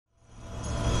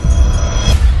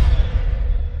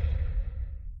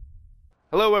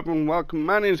Hello everyone, welcome.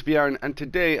 My name is Viaran, and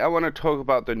today I want to talk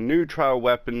about the new trial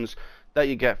weapons that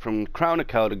you get from Crown of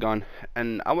Keldegonn,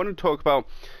 and I want to talk about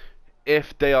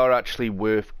if they are actually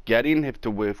worth getting, if they're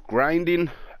worth grinding,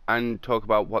 and talk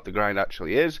about what the grind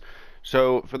actually is.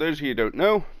 So, for those of you who don't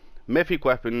know, Mythic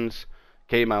weapons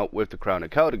came out with the Crown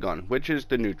of Keldegonn, which is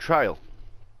the new trial.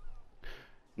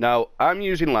 Now, I'm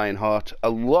using Lionheart, a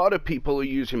lot of people are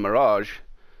using Mirage,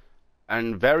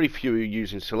 and very few are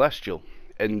using Celestial.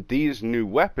 And these new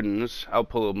weapons, I'll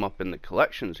pull them up in the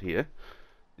collections here,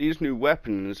 these new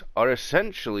weapons are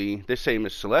essentially the same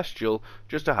as Celestial,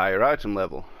 just a higher item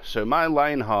level. So my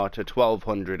Lionheart are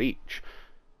 1200 each,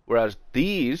 whereas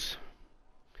these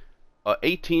are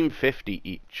 1850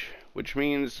 each, which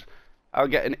means I'll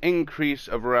get an increase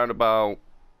of around about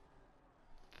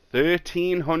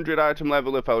 1300 item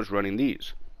level if I was running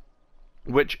these,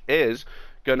 which is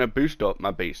going to boost up my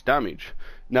base damage.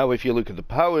 Now if you look at the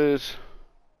powers,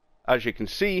 as you can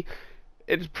see,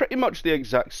 it's pretty much the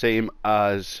exact same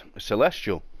as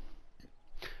Celestial.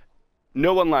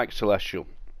 No one likes Celestial.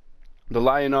 The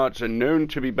Lionhearts are known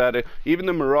to be better, even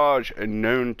the Mirage are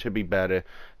known to be better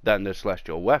than the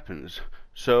Celestial weapons.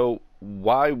 So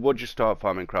why would you start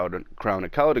farming Crown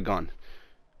of Keldegonn?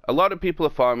 A lot of people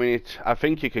are farming it. I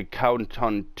think you could count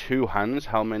on two hands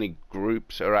how many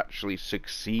groups are actually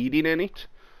succeeding in it.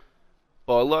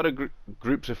 But a lot of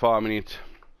groups are farming it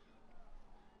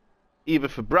either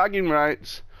for bragging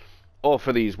rights or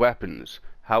for these weapons.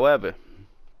 However,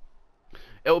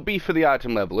 it will be for the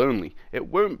item level only. It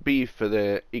won't be for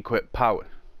the equipped power.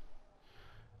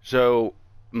 So,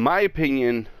 my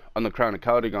opinion on the Crown of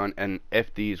Keldegonn and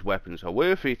if these weapons are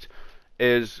worth it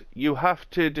is you have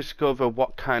to discover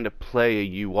what kind of player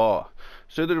you are.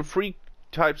 So there are three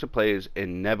types of players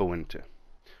in Neverwinter.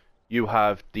 You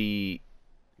have the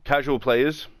casual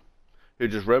players who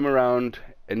just roam around,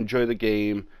 enjoy the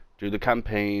game, do the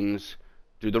campaigns,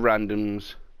 do the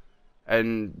randoms,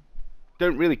 and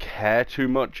don't really care too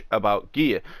much about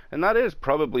gear. And that is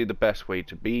probably the best way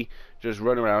to be. Just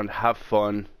run around, have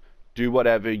fun, do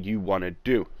whatever you want to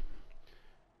do.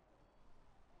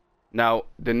 Now,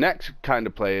 the next kind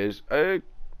of players are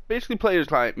basically players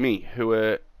like me, who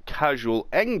are casual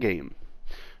endgame.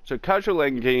 So casual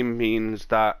endgame means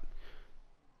that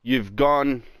you've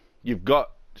got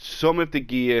some of the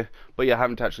gear, but you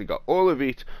haven't actually got all of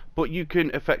it, but you can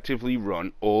effectively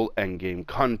run all endgame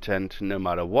content no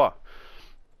matter what.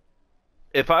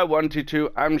 If I wanted to,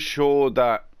 I'm sure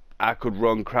that I could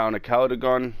run Crown of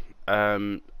Keldegonn.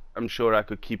 I'm sure I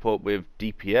could keep up with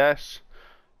DPS,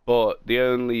 but the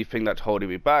only thing that's holding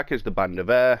me back is the Band of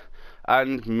Air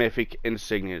and Mythic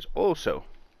Insignias also.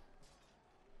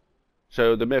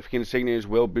 So the Mythic Insignias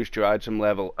will boost your item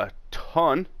level a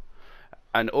ton,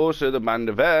 and also the Band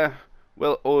of Air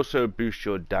will also boost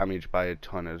your damage by a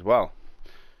ton as well.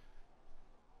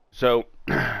 So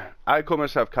I call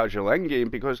myself casual endgame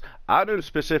because I don't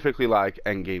specifically like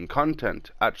endgame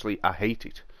content. Actually, I hate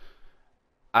it.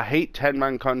 I hate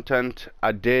 10-man content.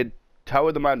 I did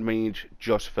Tower the Mad Mage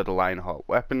just for the Lionheart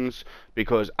weapons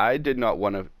because I did not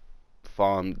want to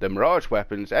farm the Mirage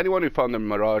weapons. Anyone who farmed the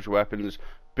Mirage weapons,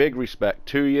 big respect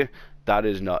to you. That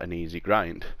is not an easy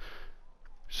grind.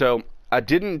 So I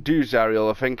didn't do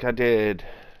Zariel. I think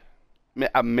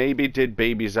I maybe did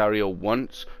Baby Zariel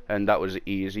once, and that was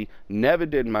easy. Never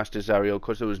did Master Zariel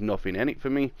because there was nothing in it for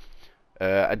me.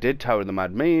 I did Tower of the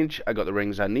Mad Mage. I got the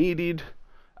rings I needed,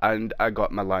 and I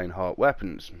got my Lionheart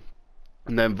weapons.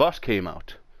 And then Voss came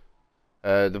out.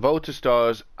 The Volta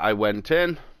Stars, I went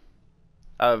in.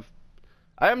 I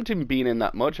haven't even been in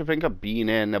that much. I think I've been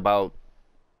in about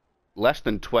less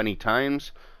than 20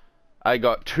 times. I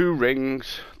got 2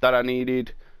 rings that I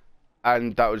needed,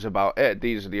 and that was about it.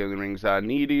 These are the only rings that I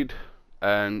needed,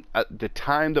 and at the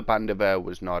time the Band of Air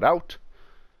was not out,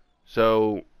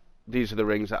 so these are the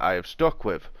rings that I have stuck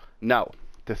with. Now,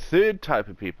 the third type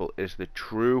of people is the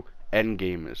true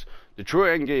endgamers. The true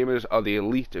endgamers are the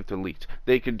elite of the elite.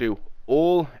 They can do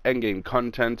all endgame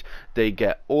content, they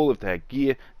get all of their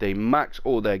gear, they max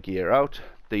all their gear out,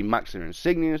 they max their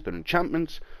insignias, their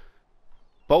enchantments,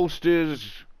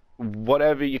 bolsters,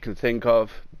 whatever you can think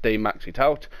of, they max it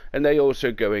out, and they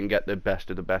also go and get the best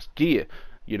of the best gear.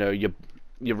 You know, your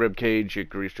ribcage, your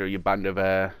Greaser, your Band of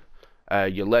Air,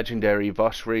 your legendary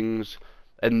Voss rings,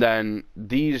 and then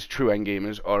these true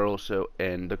endgamers are also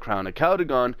in the Crown of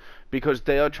Keldegonn because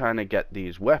they are trying to get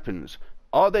these weapons.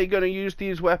 Are they going to use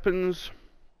these weapons?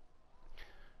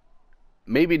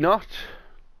 Maybe not.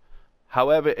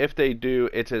 However, if they do,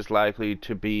 it is likely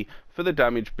to be for the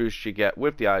damage boost you get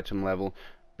with the item level,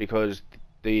 because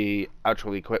the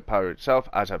actual equipped power itself,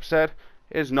 as I've said,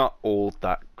 is not all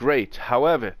that great.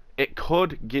 However, it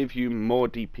could give you more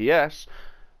DPS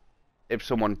if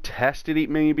someone tested it,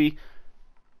 maybe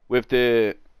with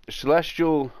the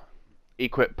celestial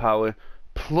equip power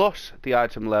plus the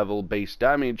item level base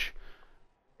damage.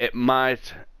 It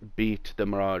might beat the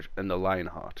Mirage and the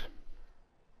Lionheart.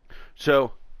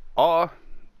 So, are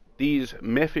these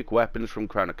mythic weapons from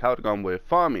Crown of Keldegonn worth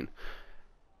farming?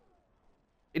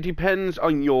 It depends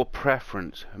on your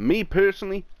preference. Me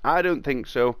personally, I don't think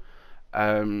so.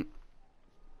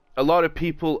 A lot of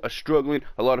people are struggling.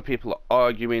 A lot of people are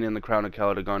arguing in the Crown of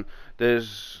Keldegonn.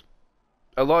 There's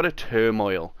a lot of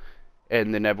turmoil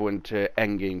in the Neverwinter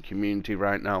endgame community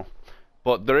right now.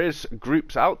 But there is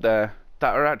groups out there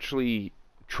that are actually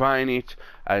trying it,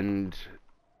 and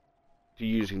they're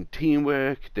using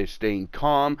teamwork, they're staying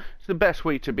calm. It's the best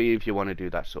way to be if you want to do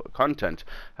that sort of content.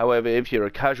 However, if you're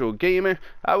a casual gamer,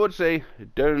 I would say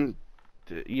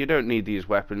you don't need these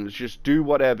weapons. Just do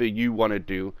whatever you want to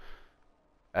do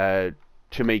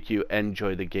to make you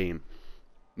enjoy the game.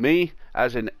 Me,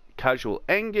 as a casual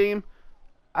endgame,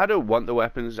 I don't want the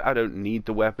weapons, I don't need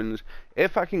the weapons.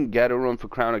 If I can get a run for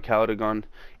Crown of Keldegonn,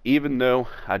 even though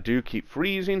I do keep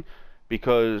freezing,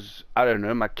 because, I don't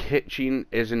know, my kitchen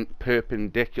isn't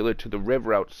perpendicular to the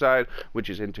river outside, which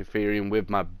is interfering with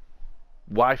my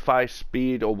Wi-Fi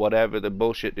speed or whatever the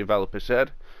bullshit developer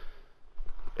said.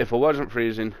 If I wasn't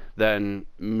freezing, then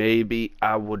maybe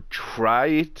I would try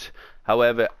it.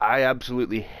 However, I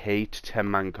absolutely hate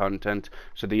 10-man content,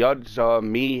 so the odds are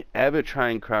me ever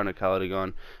trying Crown of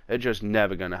Keldegonn are just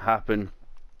never going to happen.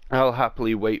 I'll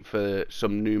happily wait for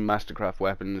some new Mastercraft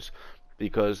weapons,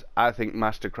 because I think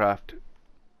Mastercraft,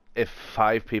 if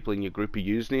 5 people in your group are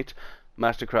using it,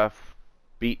 Mastercraft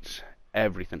beats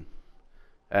everything.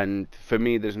 And for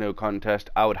me, there's no contest.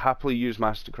 I would happily use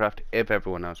Mastercraft if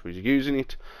everyone else was using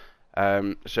it.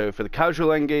 So for the casual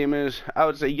endgamers, I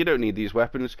would say you don't need these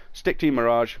weapons. Stick to your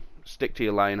Mirage, stick to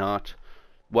your Lionheart,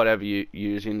 whatever you're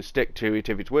using, stick to it.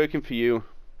 If it's working for you,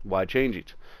 why change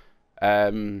it?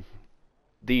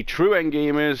 The true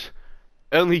endgamers,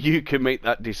 only you can make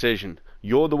that decision.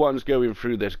 You're the ones going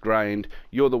through this grind.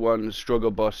 You're the ones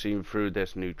struggle bossing through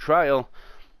this new trial.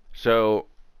 So,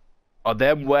 are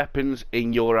them weapons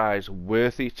in your eyes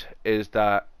worth it? Is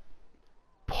that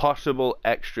possible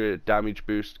extra damage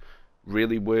boost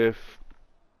really worth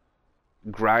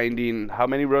grinding? How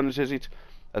many runs is it?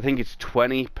 I think it's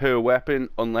 20 per weapon,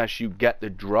 unless you get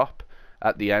the drop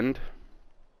at the end.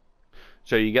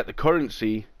 So you get the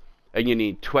currency and you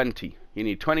need 20. You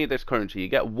need 20 of this currency. You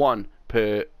get 1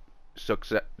 per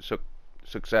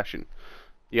succession.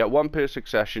 You get 1 per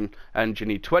succession, and you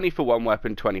need 20 for one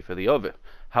weapon, 20 for the other.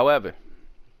 However,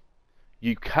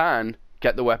 you can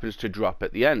get the weapons to drop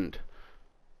at the end.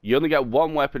 You only get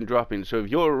 1 weapon dropping, so if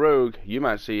you're a rogue, you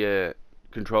might see a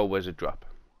control wizard drop.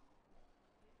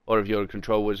 Or if you're a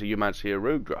control wizard, you might see a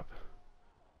rogue drop.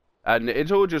 And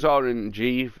it's all just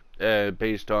RNG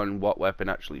based on what weapon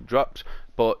actually drops.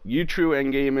 But you true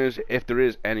endgamers, if there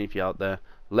is any of you out there,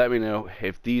 let me know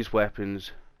if these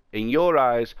weapons, in your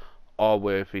eyes, are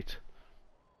worth it.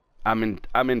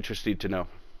 I'm interested to know.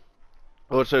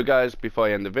 Also, guys, before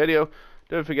I end the video,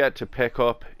 don't forget to pick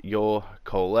up your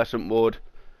coalescent wood.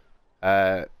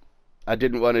 I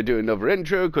didn't want to do another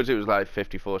intro because it was like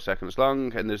 54 seconds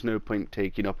long, and there's no point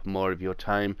taking up more of your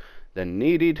time than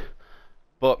needed.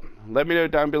 But let me know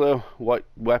down below what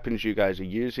weapons you guys are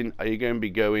using. Are you going to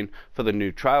be going for the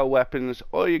new trial weapons,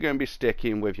 or are you going to be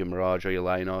sticking with your Mirage or your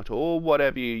Lionheart, or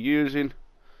whatever you're using?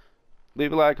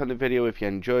 Leave a like on the video if you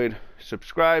enjoyed.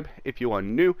 Subscribe if you are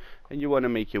new and you want to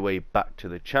make your way back to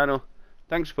the channel.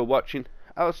 Thanks for watching.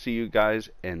 I'll see you guys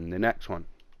in the next one.